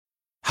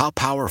How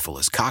powerful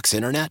is Cox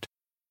Internet?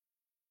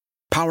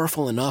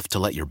 Powerful enough to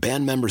let your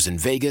band members in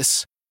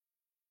Vegas,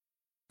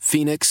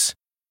 Phoenix,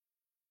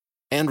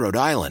 and Rhode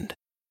Island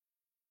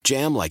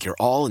jam like you're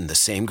all in the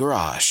same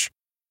garage.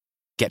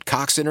 Get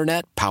Cox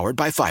Internet powered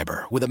by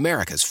fiber with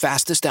America's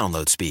fastest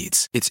download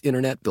speeds. It's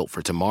internet built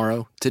for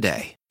tomorrow,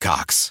 today.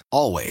 Cox,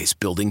 always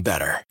building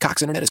better.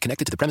 Cox Internet is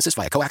connected to the premises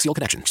via coaxial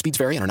connection. Speeds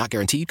vary and are not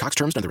guaranteed. Cox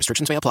terms and other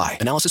restrictions may apply.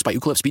 Analysis by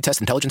Ookla Speed Test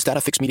Intelligence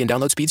Data. Fixed median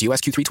download speeds. US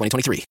Q3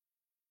 2023.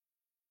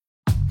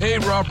 Hey,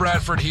 Rob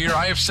Bradford here.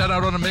 I have set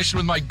out on a mission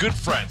with my good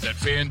friends at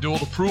FanDuel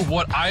to prove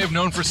what I have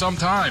known for some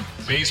time.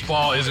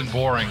 Baseball isn't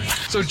boring.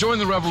 So join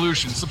the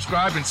revolution.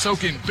 Subscribe and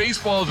soak in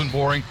Baseball Isn't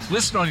Boring.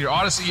 Listen on your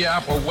Odyssey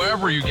app or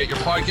wherever you get your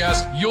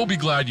podcast. You'll be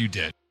glad you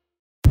did.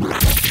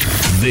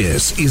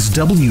 This is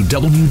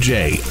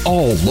WWJ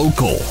All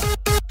Local.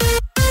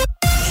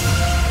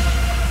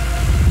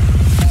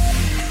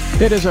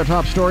 It is our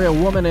top story. A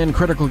woman in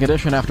critical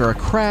condition after a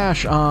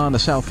crash on the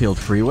Southfield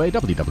Freeway.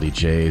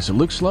 WWJ's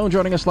Luke Sloan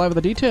joining us live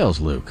with the details.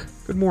 Luke.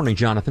 Good morning,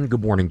 Jonathan.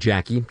 Good morning,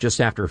 Jackie.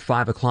 Just after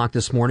 5 o'clock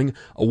this morning,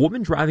 a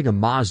woman driving a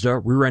Mazda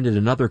rear-ended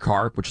another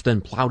car, which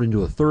then plowed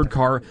into a third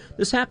car.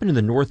 This happened in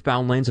the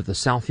northbound lanes of the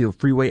Southfield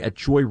Freeway at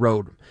Joy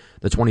Road.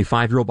 The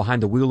 25-year-old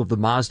behind the wheel of the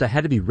Mazda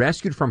had to be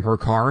rescued from her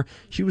car.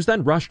 She was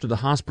then rushed to the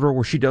hospital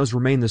where she does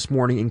remain this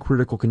morning in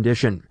critical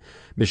condition.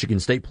 Michigan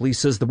State Police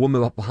says the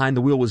woman behind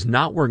the wheel was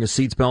not wearing a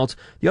seatbelt.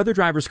 The other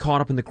drivers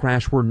caught up in the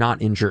crash were not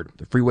injured.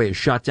 The freeway is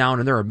shut down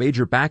and there are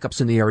major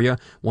backups in the area.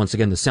 Once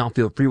again, the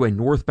Southfield Freeway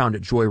northbound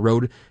at Joy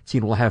Road.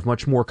 Teen will have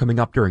much more coming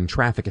up during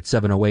traffic at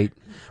 7:08.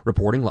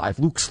 Reporting live,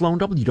 Luke Sloan,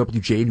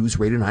 WWJ News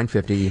Radio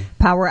 950.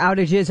 Power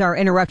outages are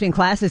interrupting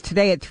classes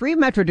today at 3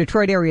 Metro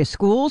Detroit area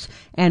schools.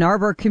 Ann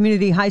Arbor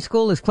Community High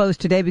School is closed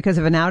today because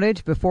of an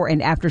outage. Before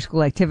and after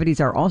school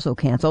activities are also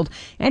canceled.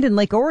 And in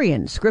Lake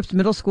Orion, Scripps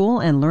Middle School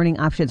and Learning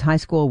Options High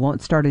School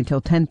won't start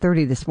until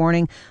 10:30 this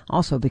morning,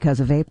 also because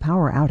of a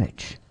power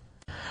outage.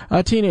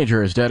 A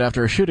teenager is dead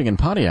after a shooting in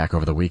Pontiac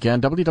over the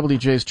weekend.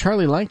 WWJ's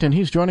Charlie Langton,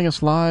 he's joining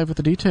us live with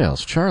the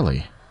details.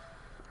 Charlie.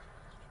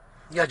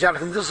 Yeah,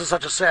 Jonathan, this is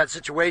such a sad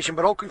situation,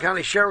 but Oakland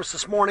County Sheriffs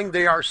this morning,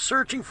 they are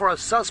searching for a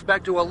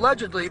suspect who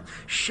allegedly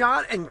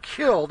shot and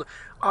killed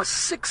a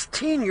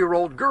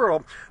 16-year-old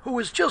girl who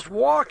was just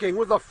walking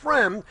with a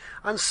friend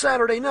on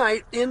Saturday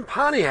night in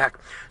Pontiac.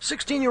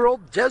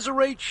 16-year-old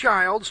Desiree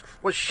Childs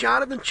was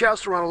shot in the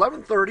chest around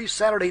 11:30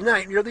 Saturday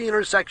night near the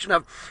intersection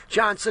of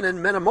Johnson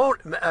and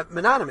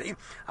Menominee.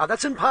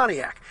 That's in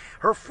Pontiac.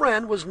 Her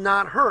friend was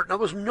not hurt. Now,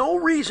 there was no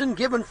reason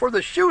given for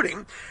the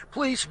shooting.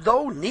 Police,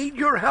 though, need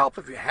your help.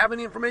 If you have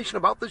any information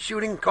about the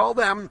shooting, call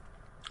them.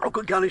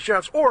 Oakland County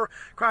Sheriffs or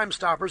Crime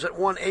Stoppers at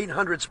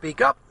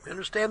 1-800-SPEAK-UP.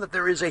 Understand that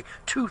there is a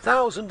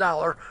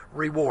 $2,000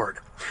 reward.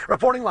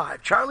 Reporting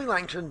live, Charlie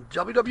Langton,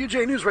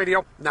 WWJ News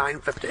Radio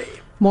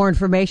 950. More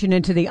information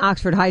into the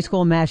Oxford High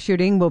School mass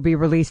shooting will be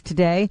released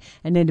today.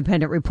 An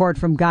independent report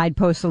from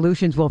Guidepost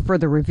Solutions will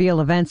further reveal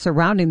events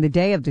surrounding the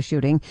day of the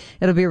shooting.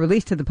 It'll be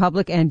released to the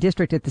public and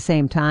district at the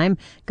same time.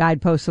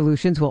 Guidepost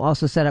Solutions will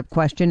also set up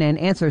question and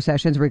answer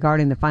sessions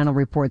regarding the final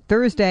report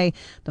Thursday.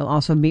 They'll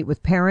also meet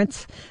with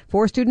parents.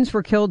 4 students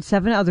were killed,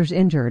 7 others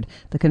injured.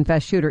 The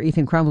confessed shooter,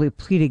 Ethan Crumbley,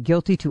 pleaded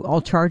guilty to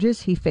all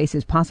charges. He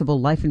faces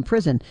possible life in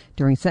prison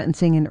during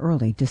sentencing in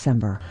early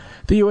December.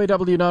 The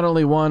UAW not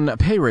only won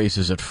pay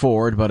raises at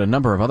Ford, but a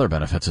number of other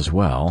benefits as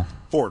well.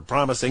 Ford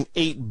promising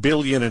 $8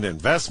 billion in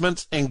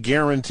investments and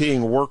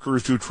guaranteeing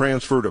workers who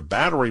transfer to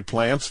battery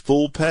plants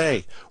full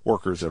pay.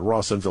 Workers at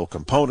Rawsonville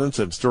Components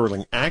and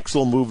Sterling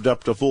Axle moved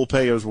up to full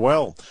pay as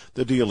well.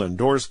 The deal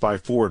endorsed by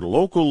Ford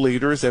local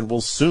leaders and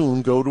will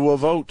soon go to a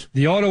vote.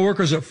 The auto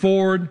workers at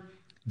Ford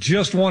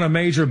just won a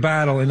major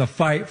battle in the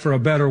fight for a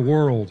better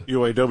world.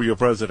 UAW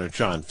President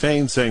Shawn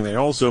Fain saying they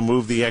also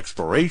moved the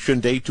expiration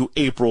date to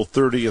April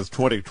 30th,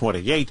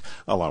 2028,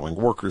 allowing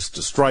workers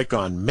to strike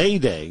on May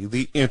Day,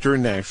 the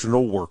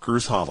International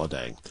Workers'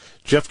 Holiday.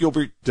 Jeff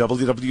Gilbert,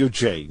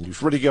 WWJ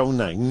News Radio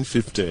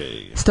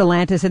 950.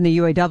 Stellantis and the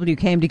UAW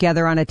came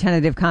together on a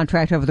tentative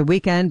contract over the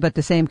weekend, but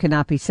the same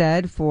cannot be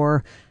said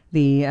for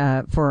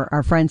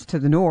our friends to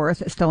the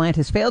north.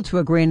 Stellantis failed to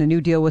agree on a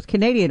new deal with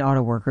Canadian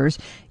auto workers.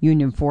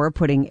 Union 4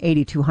 putting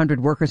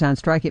 8,200 workers on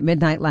strike at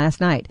midnight last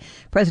night.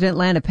 President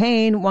Lana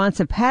Payne wants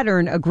a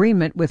pattern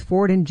agreement with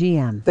Ford and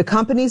GM. The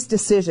company's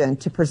decision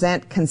to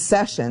present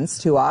concessions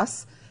to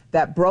us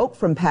that broke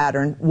from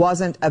pattern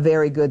wasn't a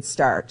very good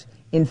start.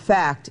 In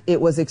fact,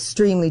 it was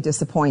extremely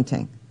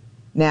disappointing.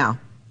 Now,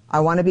 I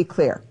want to be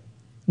clear.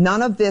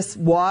 None of this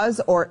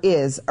was or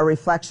is a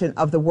reflection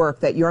of the work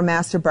that your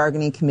Master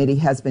Bargaining Committee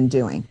has been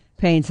doing.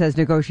 Payne says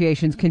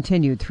negotiations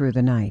continued through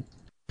the night.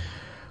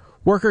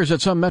 Workers at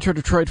some Metro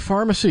Detroit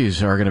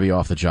pharmacies are going to be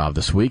off the job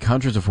this week.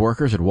 Hundreds of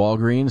workers at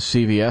Walgreens,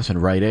 CVS,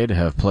 and Rite Aid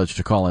have pledged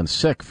to call in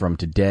sick from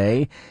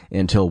today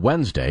until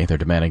Wednesday. They're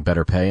demanding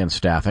better pay and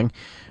staffing.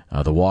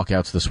 The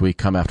walkouts this week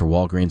come after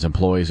Walgreens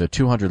employees at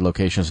 200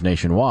 locations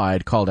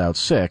nationwide called out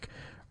sick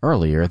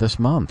earlier this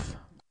month.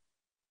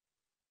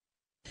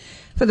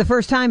 For the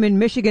first time in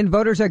Michigan,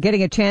 voters are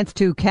getting a chance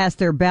to cast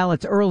their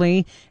ballots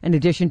early. In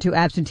addition to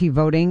absentee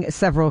voting,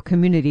 several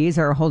communities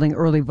are holding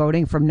early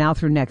voting from now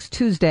through next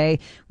Tuesday,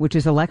 which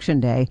is Election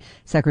Day.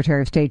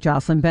 Secretary of State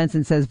Jocelyn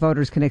Benson says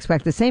voters can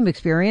expect the same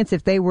experience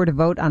if they were to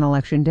vote on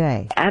Election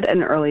Day. At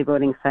an early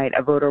voting site,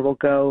 a voter will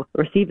go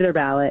receive their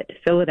ballot,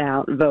 fill it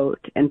out, vote,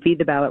 and feed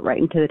the ballot right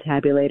into the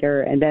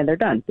tabulator, and then they're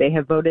done. They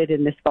have voted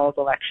in this fall's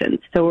election.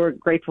 So we're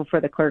grateful for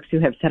the clerks who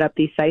have set up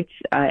these sites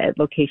at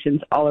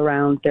locations all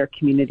around their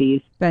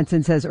communities.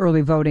 Benson says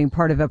early voting,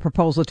 part of a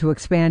proposal to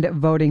expand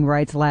voting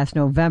rights last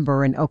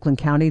November in Oakland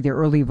County. The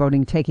early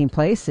voting taking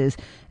place is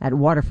at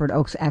Waterford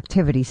Oaks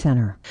Activity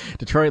Center.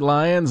 Detroit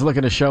Lions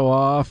looking to show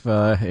off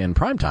in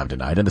primetime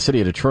tonight, and the city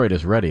of Detroit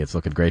is ready. It's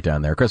looking great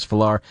down there. Chris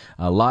Villar,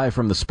 live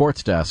from the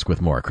sports desk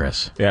with more,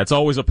 Chris. Yeah, it's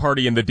always a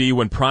party in the D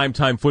when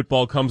primetime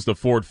football comes to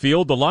Ford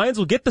Field. The Lions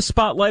will get the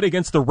spotlight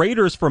against the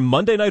Raiders for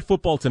Monday Night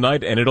Football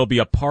tonight, and it'll be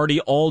a party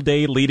all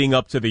day leading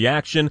up to the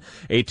action.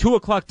 A 2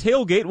 o'clock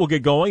tailgate will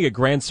get going at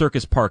Grand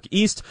Circus Park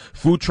East.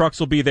 Food trucks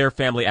will be there,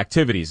 family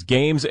activities,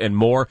 games, and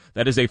more.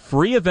 That is a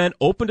free event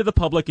open to the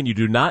public, and you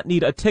do not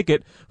need a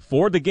ticket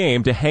for the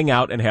game to hang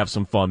out and have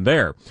some fun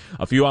there.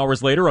 A few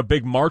hours later, a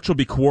big march will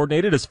be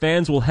coordinated as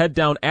fans will head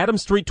down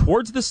Adams Street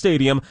towards the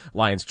stadium.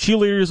 Lions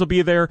cheerleaders will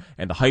be there,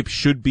 and the hype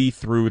should be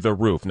through the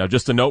roof. Now,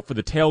 just a note for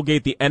the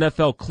tailgate, the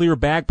NFL clear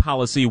bag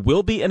policy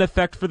will be in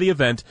effect for the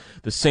event,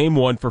 the same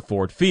one for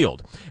Ford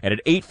Field. And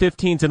at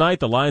 8:15 tonight,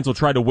 the Lions will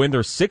try to win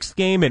their 6th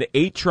game in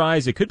 8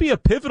 tries. It could be a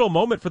pivotal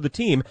moment for the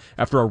team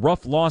after a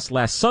rough loss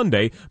last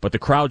Sunday, but the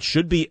crowd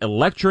should be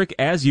electric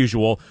as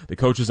usual. The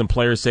coaches and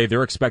players say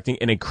they're expecting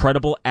an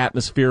incredible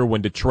atmosphere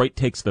when Detroit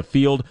takes the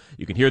field.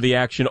 You can hear the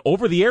action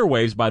over the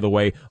airwaves, by the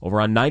way,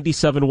 over on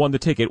 97.1 The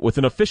Ticket with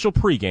an official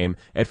pregame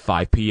at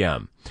 5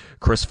 p.m.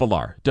 Chris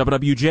Villar,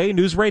 WWJ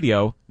News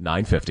Radio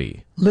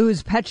 950.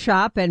 Lou's Pet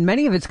Shop and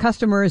many of its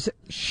customers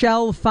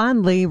shall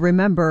fondly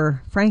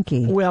remember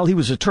Frankie. Well, he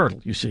was a turtle,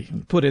 you see,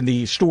 put in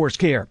the store's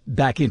care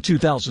back in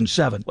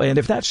 2007. And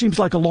if that seems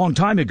like a long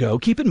time ago,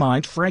 keep in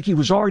mind Frankie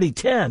was already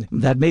 10.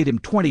 That made him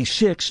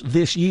 26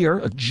 this year,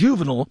 a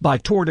juvenile by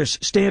tortoise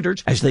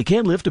standards, as they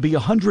can live to be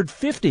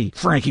 150.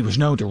 Frankie was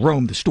known to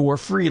roam the store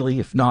freely,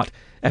 if not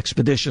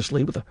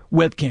expeditiously, with a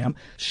webcam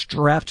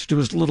strapped to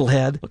his little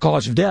head. The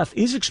cause of death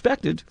is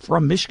expected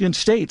from Michigan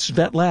State's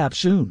vet lab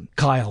soon.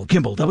 Kyle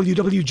Kimball,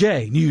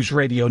 WWJ News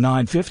Radio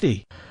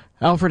 950.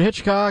 Alfred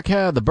Hitchcock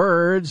had the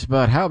birds,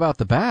 but how about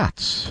the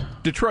bats?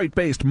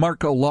 Detroit-based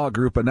Marco Law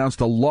Group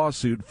announced a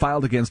lawsuit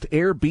filed against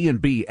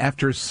Airbnb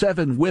after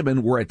 7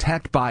 women were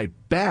attacked by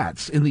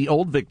bats in the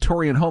old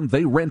Victorian home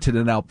they rented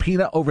in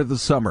Alpena over the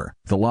summer.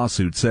 The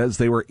lawsuit says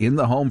they were in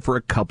the home for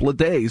a couple of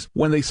days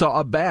when they saw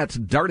a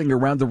bat darting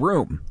around the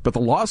room. But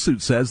the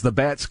lawsuit says the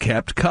bats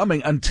kept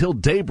coming until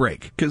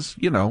daybreak, because,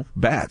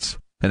 bats.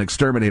 An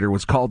exterminator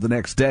was called the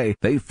next day.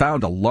 They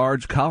found a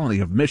large colony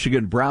of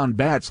Michigan brown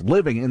bats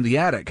living in the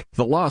attic.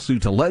 The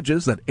lawsuit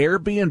alleges that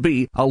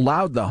Airbnb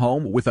allowed the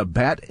home with a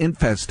bat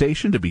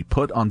infestation to be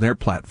put on their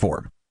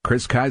platform.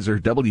 Chris Kaiser,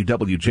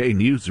 WWJ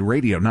News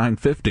Radio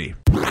 950.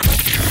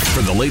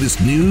 For the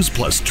latest news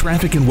plus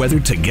traffic and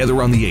weather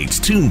together on the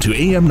 8s, tune to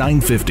AM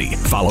 950.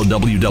 Follow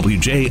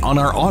WWJ on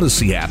our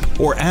Odyssey app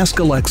or ask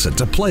Alexa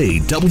to play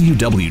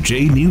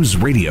WWJ News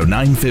Radio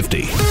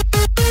 950.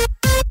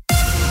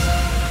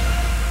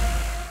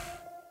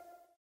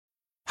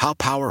 How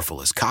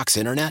powerful is Cox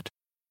Internet?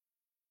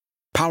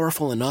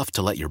 Powerful enough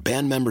to let your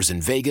band members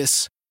in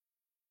Vegas,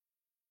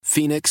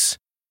 Phoenix,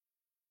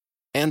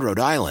 and Rhode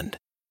Island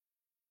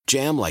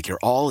jam like you're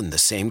all in the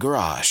same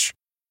garage.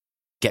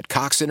 Get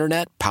Cox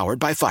Internet powered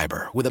by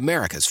fiber with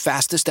America's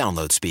fastest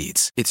download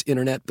speeds. It's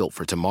internet built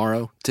for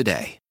tomorrow,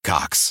 today.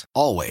 Cox,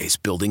 always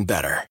building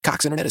better.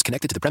 Cox Internet is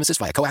connected to the premises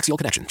via coaxial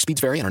connection.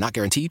 Speeds vary and are not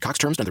guaranteed. Cox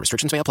terms and other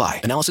restrictions may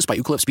apply. Analysis by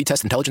Ookla Speed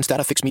Test Intelligence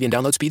Data. Fixed median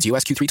download speeds.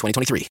 US Q3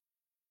 2023.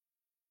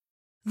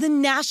 The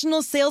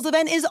national sales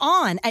event is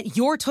on at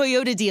your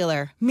Toyota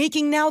dealer,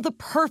 making now the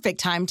perfect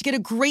time to get a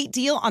great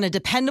deal on a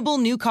dependable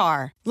new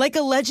car. Like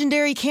a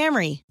legendary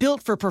Camry,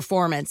 built for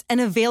performance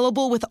and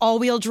available with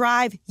all-wheel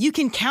drive, you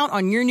can count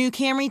on your new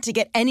Camry to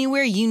get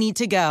anywhere you need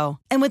to go.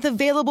 And with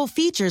available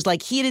features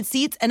like heated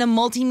seats and a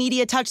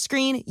multimedia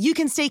touchscreen, you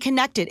can stay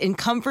connected in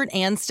comfort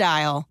and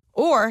style.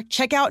 Or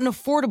check out an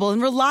affordable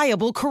and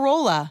reliable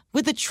Corolla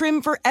with a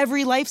trim for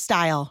every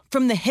lifestyle.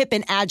 From the hip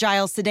and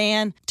agile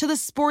sedan to the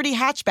sporty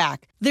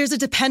hatchback, there's a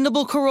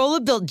dependable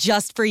Corolla built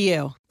just for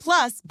you.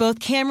 Plus, both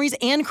Camrys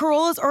and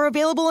Corollas are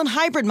available in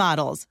hybrid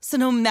models, so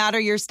no matter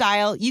your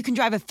style, you can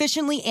drive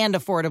efficiently and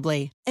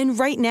affordably. And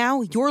right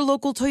now, your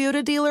local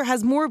Toyota dealer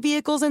has more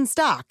vehicles in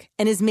stock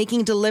and is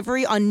making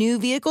delivery on new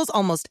vehicles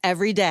almost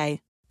every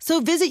day.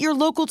 So visit your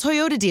local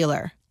Toyota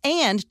dealer.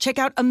 And check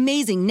out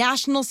amazing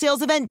national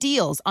sales event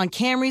deals on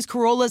Camrys,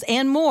 Corollas,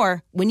 and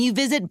more when you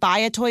visit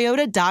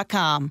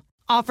buyatoyota.com.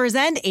 Offers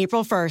end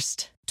April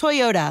 1st.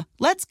 Toyota,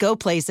 let's go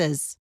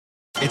places.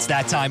 It's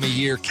that time of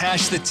year.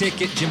 Cash the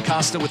Ticket. Jim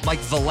Costa with Mike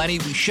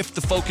Valeni. We shift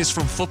the focus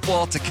from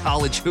football to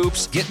college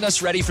hoops, getting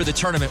us ready for the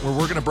tournament where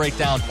we're going to break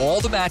down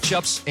all the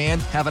matchups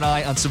and have an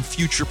eye on some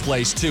future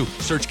plays, too.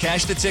 Search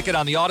Cash the Ticket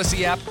on the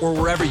Odyssey app or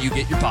wherever you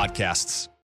get your podcasts.